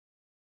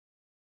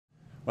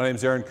My name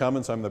is Aaron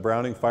Cummins. I'm the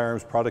Browning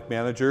Firearms Product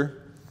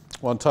Manager.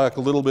 I want to talk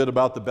a little bit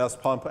about the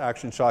best pump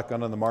action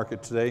shotgun on the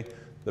market today,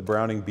 the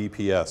Browning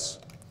BPS.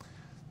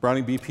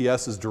 Browning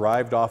BPS is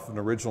derived off of an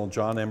original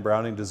John M.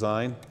 Browning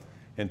design,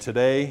 and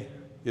today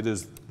it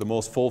is the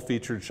most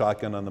full-featured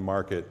shotgun on the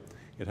market.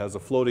 It has a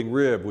floating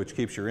rib, which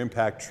keeps your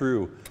impact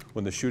true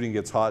when the shooting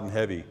gets hot and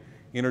heavy.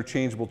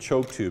 Interchangeable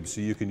choke tube,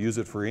 so you can use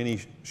it for any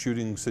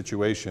shooting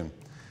situation.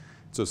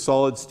 It's a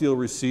solid steel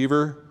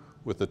receiver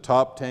with a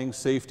top-tang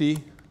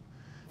safety,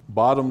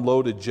 bottom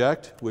load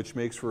eject, which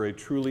makes for a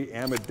truly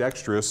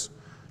ambidextrous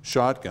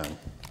shotgun.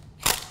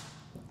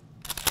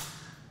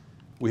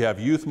 We have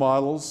youth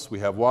models, we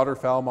have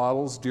waterfowl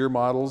models, deer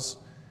models.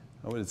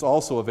 It's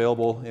also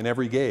available in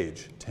every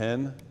gauge,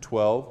 10,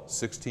 12,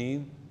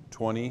 16,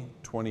 20,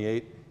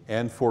 28,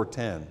 and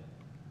 410.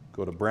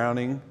 Go to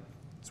Browning's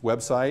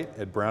website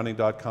at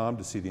browning.com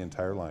to see the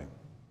entire line.